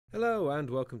Hello and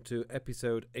welcome to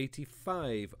episode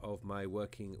 85 of my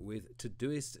Working with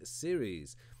Todoist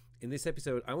series. In this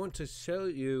episode, I want to show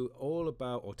you all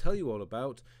about, or tell you all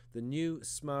about, the new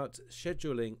smart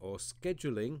scheduling or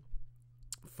scheduling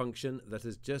function that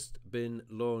has just been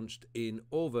launched in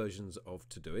all versions of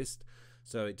Todoist.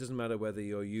 So it doesn't matter whether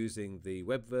you're using the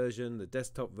web version, the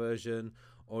desktop version,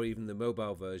 or even the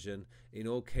mobile version. In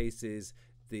all cases,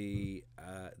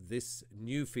 this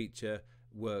new feature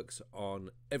works on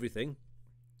everything.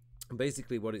 And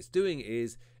basically what it's doing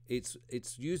is it's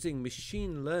using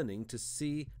machine learning to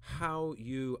see how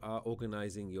you are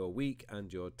organizing your week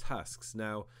and your tasks.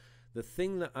 Now, the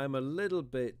thing that I'm a little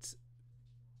bit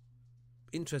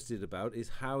interested about is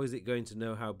how is it going to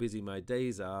know how busy my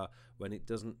days are when it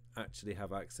doesn't actually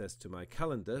have access to my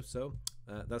calendar. So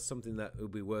that's something that will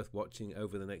be worth watching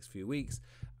over the next few weeks,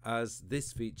 as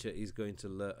this feature is going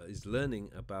to is learning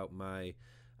about my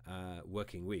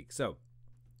working week. So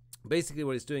basically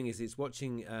what it's doing is it's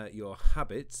watching your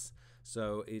habits.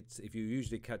 So it's, if you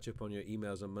usually catch up on your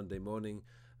emails on Monday morning,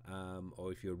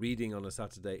 or if you're reading on a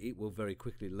Saturday, it will very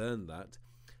quickly learn that.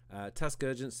 Task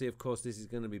urgency, of course, this is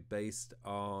going to be based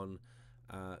on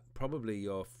probably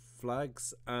your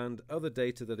flags and other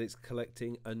data that it's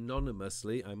collecting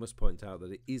anonymously. I must point out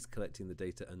that it is collecting the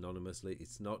data anonymously.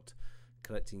 It's not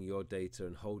collecting your data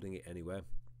and holding it anywhere.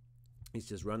 It's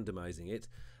just randomizing it.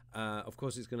 Of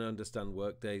course, it's going to understand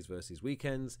work days versus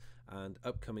weekends and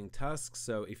upcoming tasks.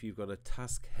 So if you've got a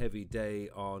task heavy day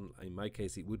on, in my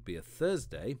case, it would be a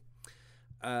Thursday,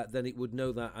 then it would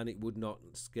know that and it would not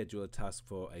schedule a task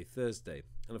for a Thursday.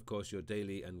 And of course, your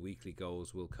daily and weekly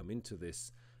goals will come into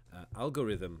this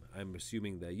algorithm I'm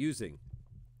assuming they're using.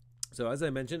 So as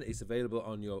I mentioned, it's available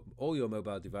on all your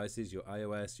mobile devices, your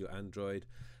iOS, your Android,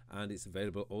 and it's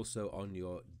available also on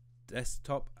your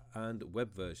desktop and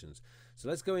web versions. So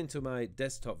let's go into my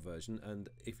desktop version, and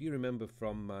if you remember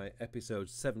from my episode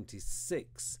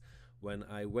 76 when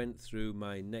I went through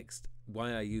my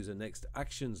why I use a next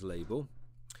actions label,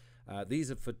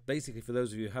 these are basically for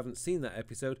those of you who haven't seen that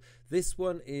episode. This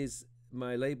one is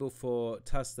my label for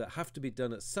tasks that have to be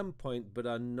done at some point but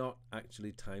are not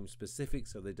actually time specific,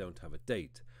 so they don't have a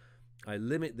date. I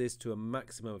limit this to a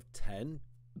maximum of 10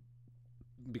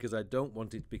 because I don't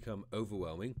want it to become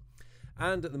overwhelming.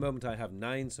 And at the moment I have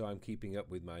 9, so I'm keeping up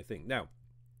with my thing. Now,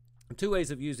 two ways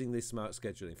of using this smart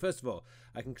scheduling. First of all,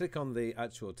 I can click on the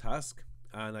actual task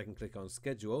and I can click on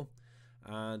schedule,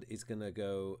 and it's going to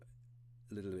go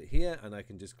a little bit here and I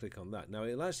can just click on that. Now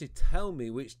it'll actually tell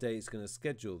me which day it's going to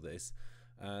schedule this,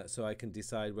 so I can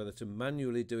decide whether to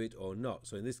manually do it or not.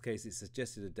 So in this case it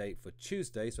suggested a date for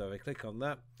Tuesday, so if I click on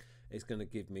that, it's going to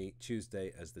give me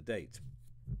Tuesday as the date.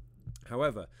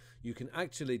 However, you can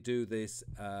actually do this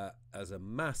as a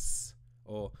mass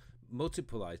or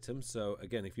multiple items. So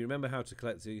again, if you remember how to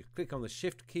collect, so you click on the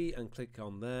shift key and click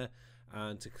on there,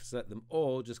 and to select them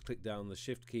all, just click down the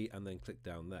shift key and then click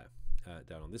down there,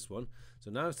 down on this one. So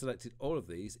now I've selected all of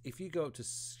these. If you go up to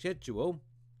schedule,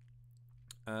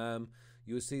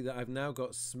 you will see that I've now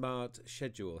got smart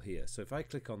schedule here. So if I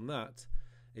click on that,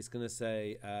 it's going to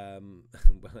say,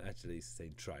 well, actually it's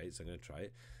saying try it, so I'm going to try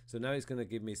it. So now it's going to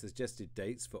give me suggested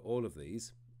dates for all of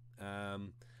these,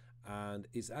 and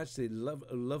it's actually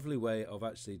a lovely way of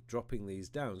actually dropping these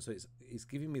down. So it's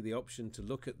giving me the option to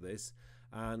look at this,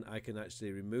 and I can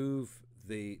actually remove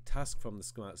the task from the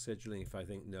smart scheduling if I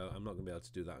think, no, I'm not going to be able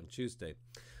to do that on Tuesday.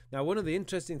 Now, one of the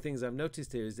interesting things I've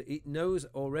noticed here is that it knows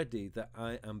already that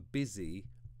I am busy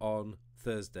on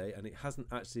Thursday, and it hasn't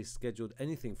actually scheduled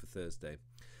anything for Thursday.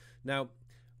 Now,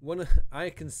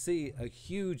 I can see a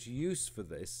huge use for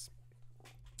this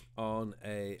on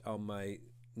my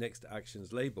next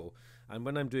actions label, and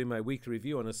when I'm doing my weekly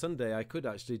review on a Sunday, I could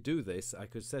actually do this. I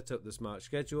could set up the smart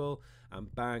schedule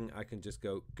and bang, I can just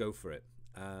go for it.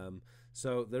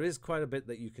 So there is quite a bit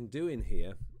that you can do in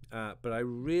here, but I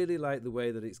really like the way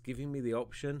that it's giving me the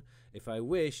option, if I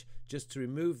wish, just to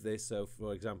remove this. So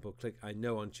for example, click, I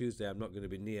know on Tuesday I'm not going to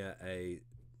be near a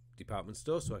department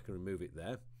store, so I can remove it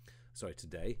there. Sorry,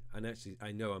 today. And actually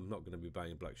I know I'm not going to be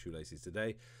buying black shoelaces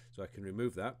today, so I can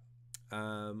remove that.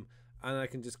 And I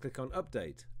can just click on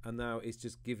update, and now it's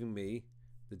just giving me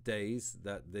the days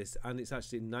that this, and it's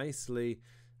actually nicely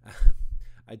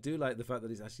I do like the fact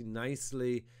that it's actually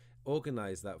nicely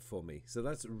organized that for me. So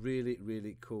that's a really,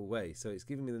 really cool way. So it's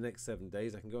giving me the next 7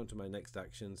 days. I can go into my next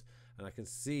actions, and I can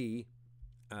see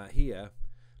here,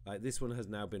 like this one has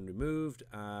now been removed,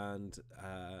 and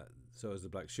so has the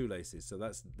black shoelaces. So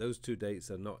those 2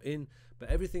 dates are not in, but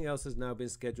everything else has now been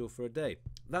scheduled for a day.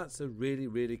 That's a really,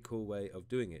 really cool way of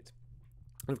doing it.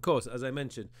 And of course, as I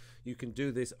mentioned, you can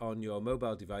do this on your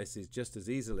mobile devices just as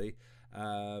easily.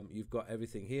 You've got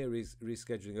everything here,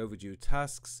 rescheduling overdue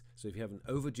tasks. So if you have an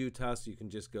overdue task, you can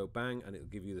just go bang and it'll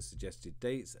give you the suggested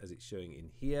dates as it's showing in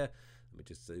here. Let me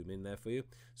just zoom in there for you.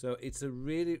 So it's a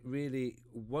really, really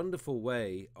wonderful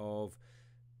way of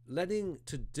letting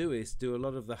Todoist do a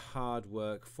lot of the hard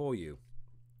work for you.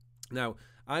 Now,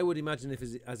 I would imagine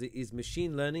as it is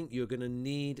machine learning, you're going to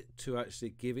need to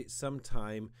actually give it some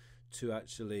time to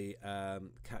actually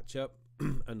catch up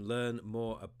and learn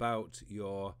more about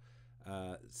your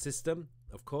system,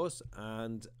 of course.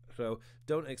 And so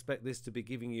don't expect this to be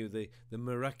giving you the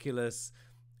miraculous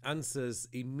answers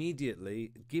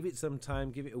immediately. Give it some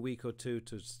time, give it a week or two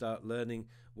to start learning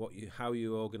how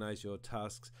you organize your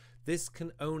tasks. This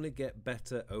can only get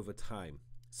better over time.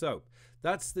 So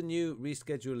that's the new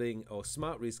rescheduling or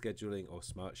smart rescheduling or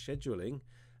smart scheduling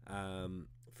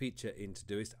feature in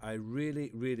Todoist. I really,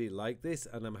 really like this,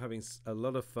 and I'm having a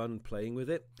lot of fun playing with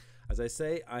it. As I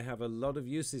say, I have a lot of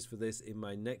uses for this in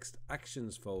my next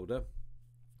actions folder,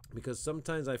 because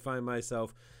sometimes I find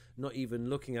myself not even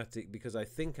looking at it because I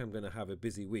think I'm going to have a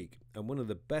busy week. And one of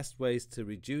the best ways to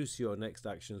reduce your next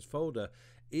actions folder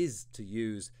is to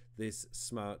use this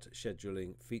smart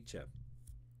scheduling feature.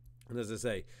 And as I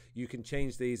say, you can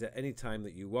change these at any time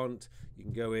that you want. You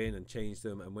can go in and change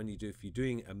them. And when you do, if you're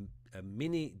doing a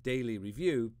mini daily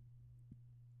review,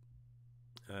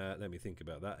 let me think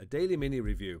about that, a daily mini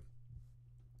review,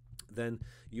 then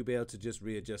you'll be able to just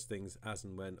readjust things as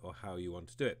and when or how you want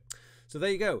to do it. So there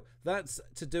you go. That's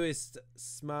Todoist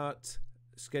Smart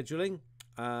Scheduling.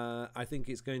 I think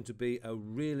it's going to be a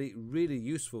really, really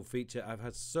useful feature. I've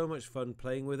had so much fun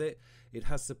playing with it. It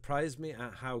has surprised me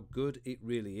at how good it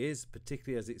really is,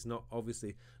 particularly as it's not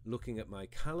obviously looking at my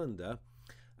calendar.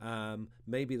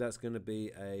 Maybe that's going to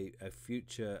be a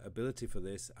future ability for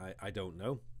this. I don't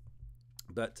know.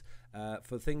 But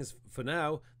for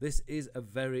now, this is a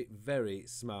very, very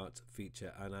smart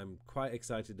feature, and I'm quite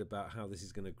excited about how this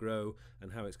is going to grow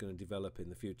and how it's going to develop in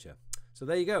the future. So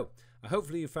there you go.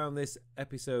 Hopefully you found this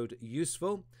episode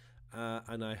useful,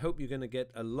 and I hope you're going to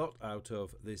get a lot out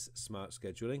of this smart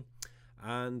scheduling.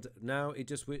 And now it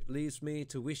just leaves me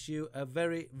to wish you a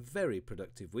very, very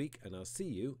productive week, and I'll see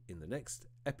you in the next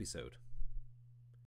episode.